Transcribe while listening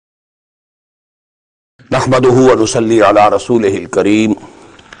नहमदुहु व नुसल्ली अला रसूलिहिल करीम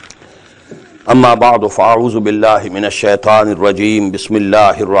अम्मा बाद फ़अऊज़ु बिल्लाहि मिनश शैतानिर रजीम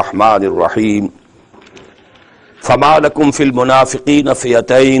बिस्मिल्लाहिर रहमानिर रहीम फमा लकुम फिल मुनाफ़िक़ीन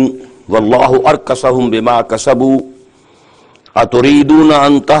फ़ियतैन वल्लाहु अरकसहुम बिमा कसबू अतुरीदून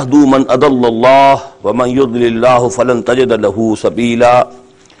अन तहदू मन अदल्लल्लाह व मन युद्लिल्लाहु फलन तजिद लहू सबीला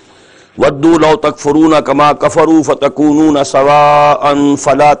वद्दू लौ तकफुरून कमा कफरू फतकूनून सवाअन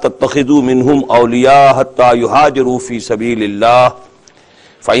फला तत्तखिज़ू मिनहुम औलिया हत्ता युहाजिरू फी सबीलिल्लाह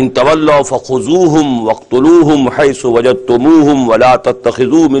फ़इन तवल्लौ फ़ख़ुज़ूहुम वक़्तुलूहुम हैसु वजदतुमूहुम वला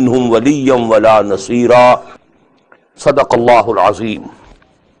तत्तखिज़ू मिनहुम वलिय्यन वला नसीरा। सदक़ल्लाहुल अज़ीम।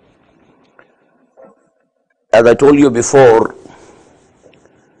 As I told you before,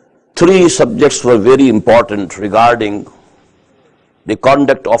 three subjects were very important regarding the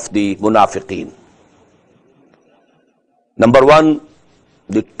conduct of the munafiqeen. Number one,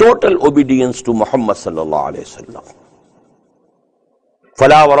 the total obedience to Muhammad sallallahu alayhi wasallam.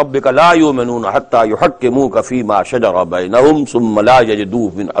 فَلَا وَرَبِّكَ لَا يُؤْمِنُونَ حَتَّى يُحَكِّمُوكَ فِي مَا شَجَرَ بَيْنَهُمْ ثُمَّ لَا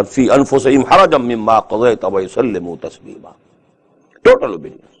يَجِدُوا فِي أَنفُسِهِمْ حَرَجًا مِمَّا قَضَيْتَ وَيُسَلِّمُوا تَسْلِيمًا. Total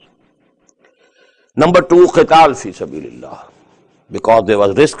obedience. Number two, qital fi sabilillah, because there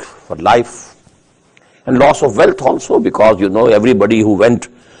was risk for life and loss of wealth also, because you know everybody who went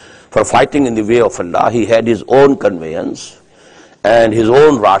for fighting in the way of Allah, he had his own conveyance and his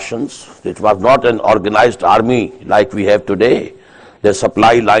own rations. It was not an organized army like we have today. The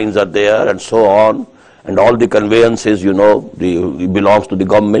supply lines are there and so on, and all the conveyances, you know, it belongs to the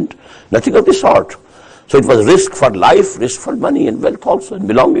government. Nothing of the sort. So it was risk for life, risk for money and wealth also, and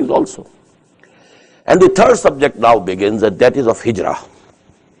belongings also. And the third subject now begins, and that is of hijrah.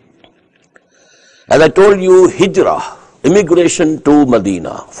 As I told you, hijrah, immigration to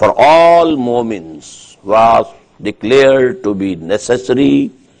Medina, for all Mu'mins was declared to be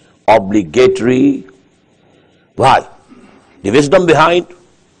necessary, obligatory. Why? The wisdom behind,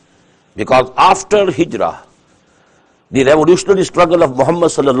 because after hijrah, the revolutionary struggle of Muhammad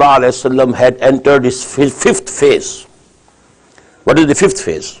sallallahu alaihi wasallam had entered its fifth phase. What is the fifth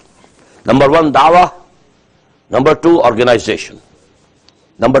phase? Number one, dawah. Number two, organization.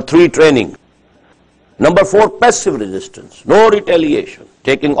 Number three, training. Number four, passive resistance. No retaliation.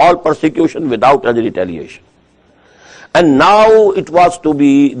 Taking all persecution without any retaliation. And now it was to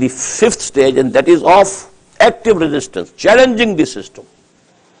be the fifth stage, and that is of active resistance. Challenging the system.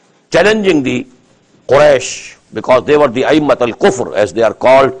 Challenging the Quraysh, because they were the A'immat al-Kufr, as they are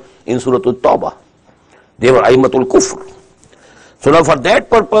called in Surah At-Tawbah. They were A'immat al-Kufr. So now for that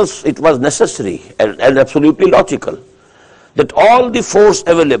purpose it was necessary and absolutely logical that all the force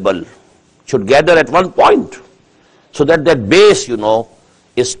available should gather at one point, so that that base, you know,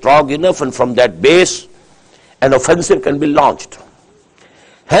 is strong enough, and from that base an offensive can be launched.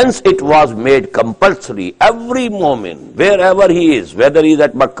 Hence it was made compulsory, every moment, wherever he is, whether he is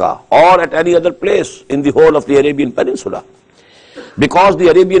at Mecca or at any other place in the whole of the Arabian Peninsula. Because the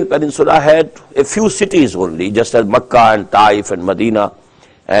Arabian Peninsula had a few cities only, just as Mecca and Taif and Medina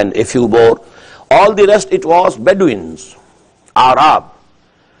and a few more. All the rest it was Bedouins, Arab.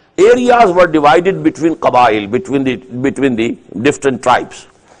 Areas were divided between Qabail, between the different tribes.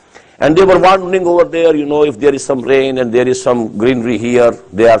 And they were wandering over there, you know, if there is some rain and there is some greenery here,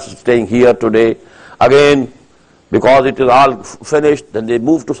 they are staying here today. Again, because it is all finished, then they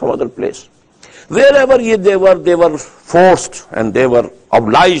move to some other place. Wherever they were forced and they were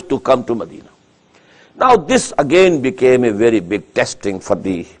obliged to come to Medina. Now this again became a very big testing for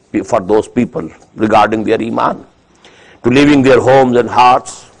those people regarding their iman, to leaving their homes and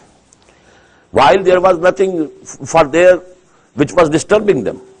hearts, while there was nothing for there which was disturbing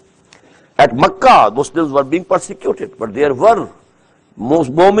them. At Mecca, Muslims were being persecuted, but there were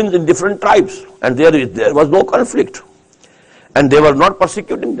most Mu'mins in different tribes, and there was no conflict, and they were not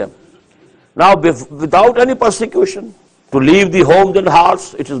persecuting them. Now, without any persecution, to leave the homes and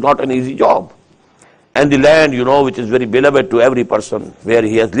hearts, it is not an easy job. And the land, you know, which is very beloved to every person, where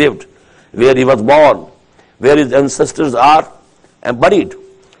he has lived, where he was born, where his ancestors are and buried.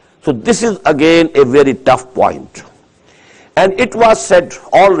 So this is again a very tough point. And it was said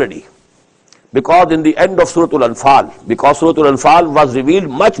already, because in the end of Surah Al-Anfal, because Surah Al-Anfal was revealed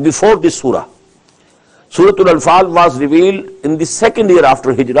much before this surah. Surah Al-Anfal was revealed in the second year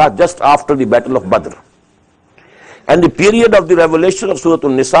after Hijrah, just after the Battle of Badr. And the period of the revelation of Surah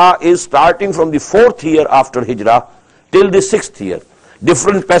Nisa is starting from the fourth year after Hijrah till the sixth year.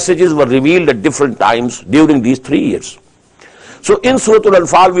 Different passages were revealed at different times during these 3 years. So in Surah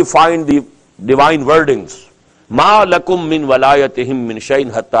Al-Anfal we find the divine wordings. Ma lakum min walayatihim min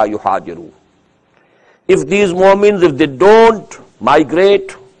shayin hatta yuhajiru. If these Mu'mins, if they don't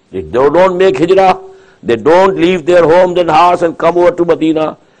migrate, if they don't make hijrah, they don't leave their homes and hearts and come over to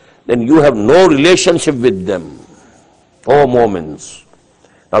Medina, then you have no relationship with them. Oh, moments.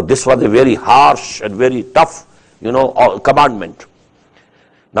 Now this was a very harsh and very tough, commandment.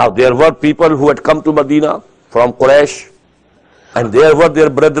 Now there were people who had come to Medina from Quraysh, and there were their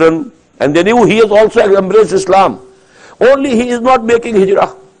brethren, and they knew he has also embraced Islam. Only he is not making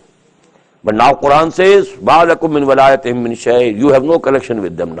hijrah. But now Quran says, مَا لَكُم مِّن وَلَايَتِهِم مِّن شَيْءٍ. You have no connection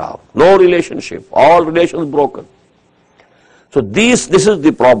with them now. No relationship. All relations broken. So this is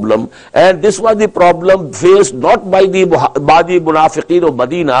the problem, and this was the problem faced not by the munafiqeen of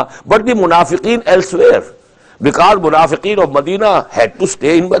Medina, but the munafiqeen elsewhere. Because munafiqeen of Medina had to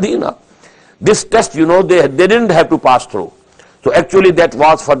stay in Medina. This test, they didn't have to pass through. So actually that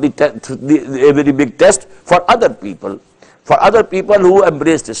was for a very big test for other people. For other people who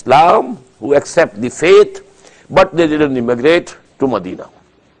embraced Islam, who accept the faith, but they didn't immigrate to Medina.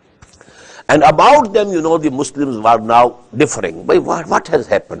 And about them, the Muslims were now differing. But what has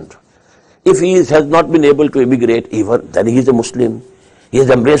happened? If he has not been able to immigrate even, then he is a Muslim. He has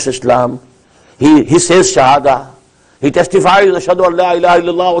embraced Islam. He says Shahada. He testifies, Ashhadu an la ilaha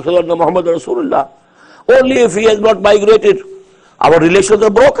illallah wa ashhadu anna Muhammadan Rasulullah. Only if he has not migrated, our relations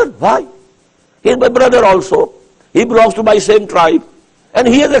are broken. Why? He is my brother also. He belongs to my same tribe. And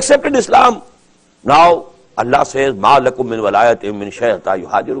he has accepted Islam. Now, Allah says, مَا لَكُم مِّن وَلَايَتِهِم مِّن شَيْءٍ حَتَّىٰ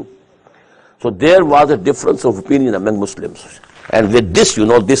يُهَاجِرُوا. So there was a difference of opinion among Muslims. And with this,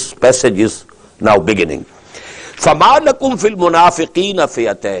 this passage is now beginning. فَمَا لَكُم فِي الْمُنَافِقِينَ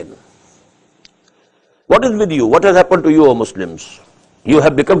فِيَتَيْنِ. What is with you? What has happened to you, O Muslims? You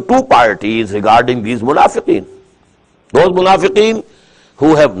have become two parties regarding these munafiqeen. Those munafiqeen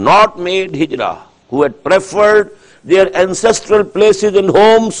who have not made hijrah, who had preferred their ancestral places and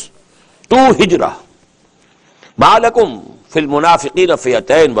homes to hijrah. مَا لَكُمْ فِي الْمُنَافِقِينَ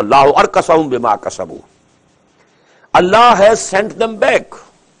فِيَتَيْنِ وَاللَّهُ أَرْكَسَهُمْ بِمَا كَسَبُوا. Allah has sent them back,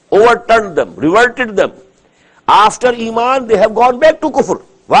 overturned them, reverted them. After Iman, they have gone back to kufr.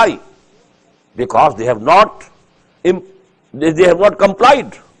 Why? Because they have not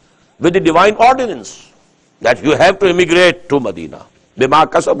complied with the divine ordinance that you have to immigrate to Medina. بِمَا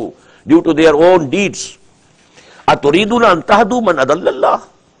كَسَبُوا. Due to their own deeds. أَتُرِيدُونَ أَن تَهْدُوا مَنْ أَضَلَّ اللَّهُ.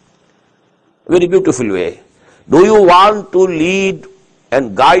 Very beautiful way. Do you want to lead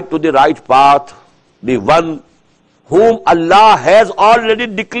and guide to the right path the one whom Allah has already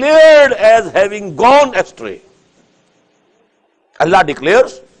declared as having gone astray? Allah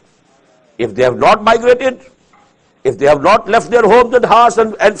declares, if they have not migrated, if they have not left their homes and hearts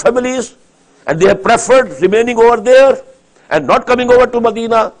and families, and they have preferred remaining over there and not coming over to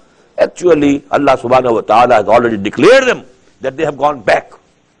Medina, actually Allah subhanahu wa ta'ala has already declared them that they have gone back.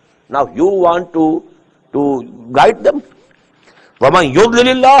 Now you want to guide them. وَمَنْ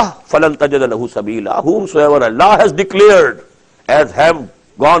يُضْلِلِ اللَّهُ فَلَنْ تَجِدَ لَهُ سَبِيلًا. Whomsoever Allah has declared as have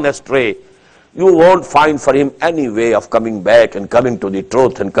gone astray, you won't find for him any way of coming back and coming to the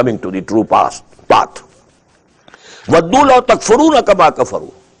truth and coming to the true path. وَدُّوا لَوْ تَكْفُرُونَ كَمَا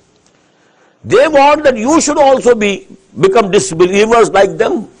كَفَرُوا. They want that you should also become disbelievers like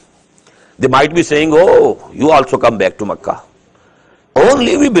them. They might be saying, oh, you also come back to Makkah.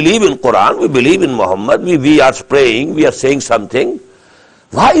 Only we believe in Quran, we believe in Muhammad, we are praying, we are saying something.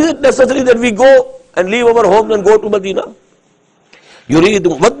 Why is it necessary that we go and leave our homes and go to Medina? يُرِيدُ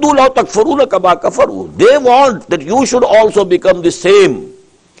وَدُّوا لَوْ تَكْفُرُونَ كَمَا كَفَرُوا. They want that you should also become the same,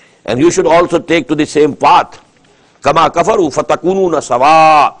 and you should also take to the same path. كَمَا كَفَرُوا فَتَكُونُونَ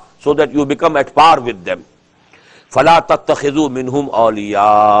سَوَاءً. So that you become at par with them. فَلَا تَتَّخِذُوا مِنْهُمْ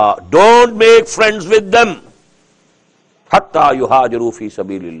أَوْلِيَاءَ. Don't make friends with them. حَتَّى يُهَاجِرُوا فِي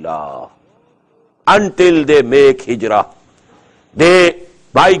سَبِيلِ اللَّهِ. Until they make hijrah. They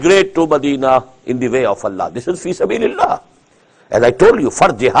migrate to Medina in the way of Allah. This is fi sabilillah. As I told you, for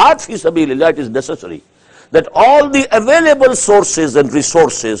jihad fi sabilillah, it is necessary that all the available sources and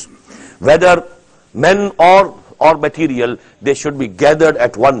resources, whether men or material, they should be gathered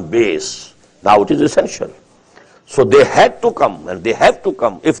at one base. Now it is essential. So they had to come, and they have to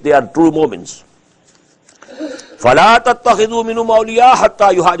come if they are true moments. فَلَا تَتَّخِذُوا مِنْهُمْ أَوْلِيَاءَ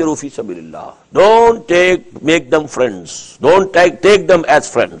حَتَّى يُهَاجِرُوا فِي سَبِيلِ اللَّهِ. Don't make them friends. Don't take them as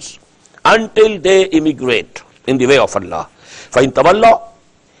friends until they immigrate in the way of Allah. فَإِن تَوَلَّوْا.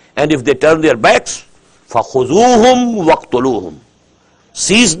 And if they turn their backs, فَخُذُوهُمْ وَاقْتُلُوهُمْ.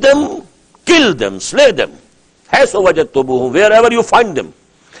 Seize them, kill them, slay them. حَيْثُ وَجَدتُّمُوهُمْ. Wherever you find them.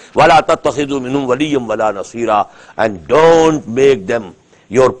 وَلَا تَتَّخِذُوا مِنْهُمْ وَلِيًّا وَلَا نَصِيرًا. And don't make them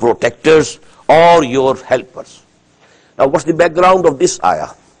your protectors or your helpers. Now what's the background of this ayah?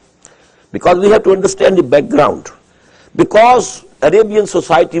 Because we have to understand the background. Because Arabian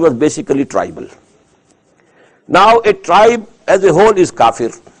society was basically tribal. Now a tribe as a whole is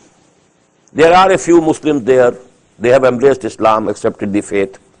kafir. There are a few Muslims there. They have embraced Islam, accepted the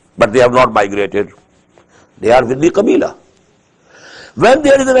faith, but they have not migrated. They are with the Qabila. When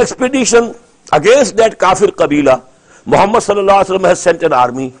there is an expedition against that kafir Qabila, Muhammad sallallahu alaihi wasallam has sent an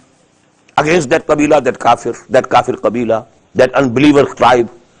army against that Qabila, that kafir Qabila, that unbeliever tribe.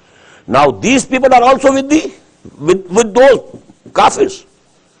 Now these people are also with those kafirs.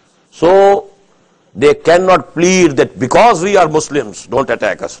 So they cannot plead that because we are Muslims, don't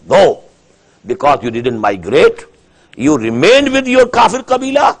attack us. No, because you didn't migrate, you remained with your kafir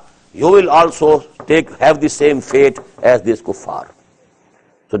Qabila, you will also have the same fate as this kuffar.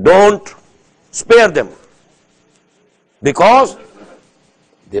 So don't spare them, because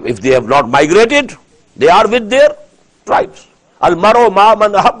if they have not migrated, they are with their tribes. Al-maro ma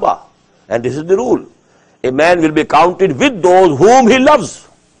man ahabba. And this is the rule. A man will be counted with those whom he loves.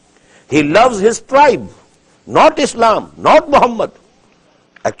 He loves his tribe, not Islam, not Muhammad.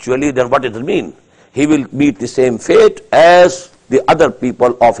 Actually, then what does it mean? He will meet the same fate as the other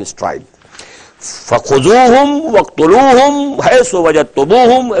people of his tribe. فَخُذُوهُمْ وَاقْتُلُوهُمْ حَيْثُ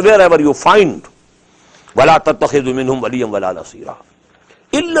وَجَدتُّمُوهُمْ, wherever you find. وَلَا تَتَّخِذُوا مِنْهُمْ وَلِيًّا وَلَا نَصِيرًا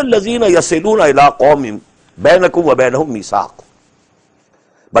إِلَّا الَّذِينَ يَصِلُونَ إِلَىٰ قَوْمٍ بَيْنَكُمْ وَبَيْنَهُمْ مِيثَاقٌ.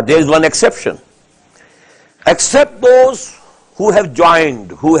 But there is one exception. Except those who have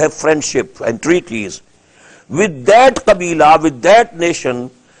joined, who have friendship and treaties with that Qabila, with that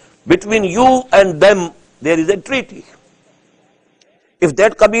nation, between you and them there is a treaty. If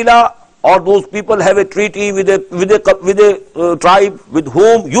that Qabila or those people have a treaty with a tribe with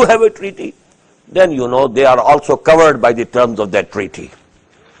whom you have a treaty, then you know they are also covered by the terms of that treaty.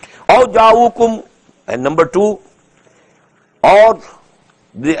 Or ja'ukum, and number two, or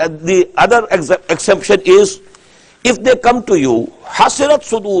the other exception is, if they come to you, hasirat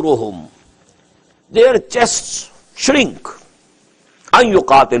suduruhum, their chests shrink, an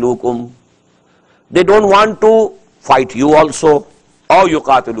yuqatilukum, they don't want to fight you also, or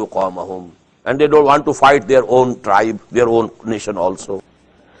yuqatilu qawmahum, and they don't want to fight their own tribe, their own nation also.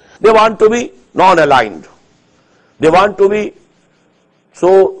 They want to be non-aligned. They want to be,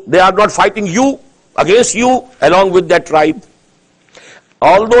 so they are not fighting you, against you, along with that tribe.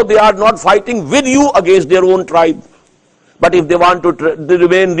 Although they are not fighting with you against their own tribe. But if they want to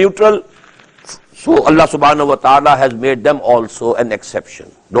remain neutral, so Allah subhanahu wa ta'ala has made them also an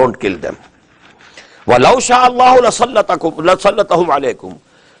exception. Don't kill them. وَلَوْ شَاءَ اللَّهُ لَسَلَّطَهُمْ عَلَيْكُمْ.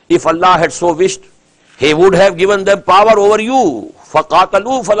 If Allah had so wished, He would have given them power over you.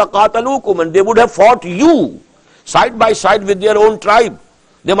 فَقَاتَلُوا فَلَقَاتَلُوكُمْ. And they would have fought you side by side with their own tribe.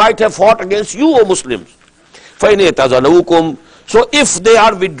 They might have fought against you, O Muslims. فَإِنْ يَتَزَلُوكُمْ. So if they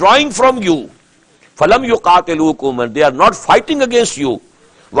are withdrawing from you, فَلَمْ يُقَاتِلُوكُمْ, and they are not fighting against you,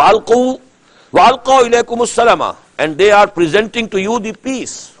 وَأَلْقَوْا إِلَيْكُمُ السَّلَامَ, and they are presenting to you the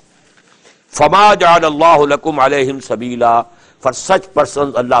peace, فَمَا جَعَلَ اللَّهُ لَكُمْ عَلَيْهِمْ سَبِيلًا. For such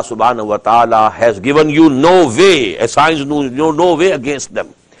persons, Allah subhanahu wa ta'ala has given you no way, assigns no way against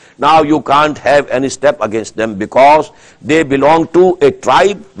them. Now you can't have any step against them because they belong to a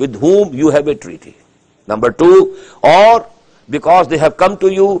tribe with whom you have a treaty. Number two, or because they have come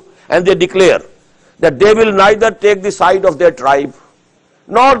to you and they declare that they will neither take the side of their tribe,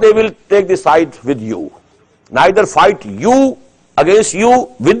 nor they will take the side with you. Neither fight you against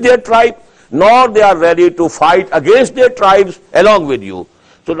you with their tribe, nor they are ready to fight against their tribes along with you.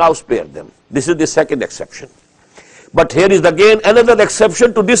 So now spare them. This is the second exception. But here is again another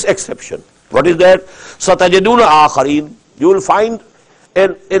exception to this exception. What is that? سَتَجِدُونَ آخَرِينَ. You will find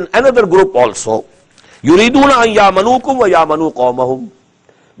in another group also. يُرِيدُونَ أَنْ يَامَنُوكُمْ وَيَامَنُوا قَوْمَهُمْ.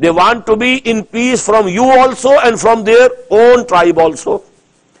 They want to be in peace from you also and from their own tribe also.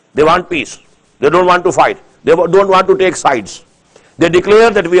 They want peace. They don't want to fight. They don't want to take sides. They declare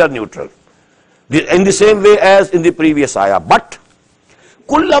that we are neutral. In the same way as in the previous ayah. But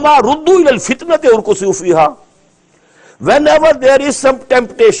كُلَّمَا رُدُّوا إِلَى الْفِتْنَةِ أُرْكُسُوا فِيهَا. Whenever there is some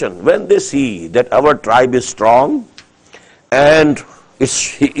temptation, when they see that our tribe is strong and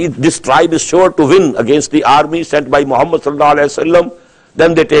this tribe is sure to win against the army sent by Muhammad sallallahu alaihi wasallam,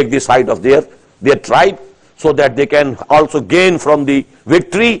 then they take the side of their tribe, so that they can also gain from the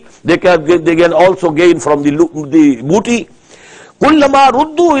victory. They can also gain from the booty. كُلَّمَا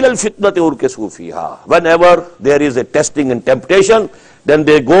رُدُّوا إِلَى الْفِتْنَةِ أُرْكِسُوا فِيهَا. Whenever there is a testing and temptation, then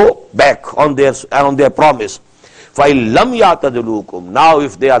they go back on their promise. فَإِنْ لَمْ يَعْتَدِلُوكُمْ. Now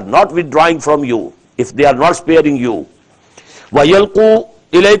if they are not withdrawing from you, if they are not sparing you, وَيَلْقُوا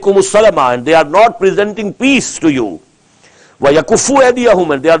إِلَيْكُمُ السَّلَامَ, and they are not presenting peace to you, وَيَكُفُّوا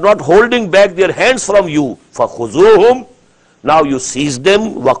أَيْدِيَهُمْ, and they are not holding back their hands from you, فَخُذُوهُمْ. Now you seize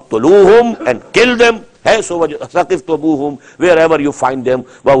them, وَاقْتُلُوهُمْ, and kill them, wherever you find them.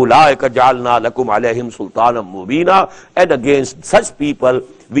 وَأُولَٰئِكَ جَعَلْنَا لَكُمْ عَلَيْهِمْ سُلْطَانًا مُبِينًا. And against such people,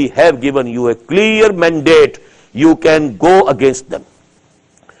 we have given you a clear mandate. You can go against them.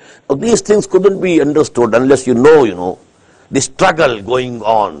 Now, these things couldn't be understood unless you know, the struggle going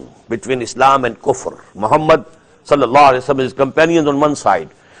on between Islam and Kufr. Muhammad sallallahu alaihi wasallam, his companions on one side,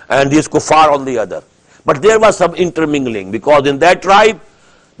 and these kuffar on the other. But there was some intermingling, because in that tribe,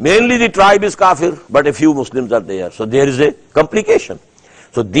 mainly the tribe is kafir, but a few Muslims are there. So there is a complication.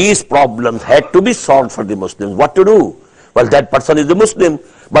 So these problems had to be solved for the Muslims. What to do? Well, that person is a Muslim,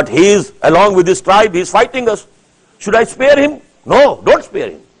 but he is, along with his tribe, he is fighting us. Should I spare him? No, don't spare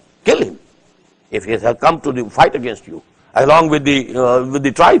him. Kill him. If he has come to the fight against you, along with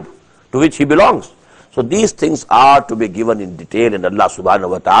the tribe to which he belongs. So these things are to be given in detail, and Allah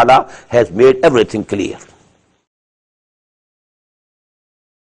subhanahu wa ta'ala has made everything clear.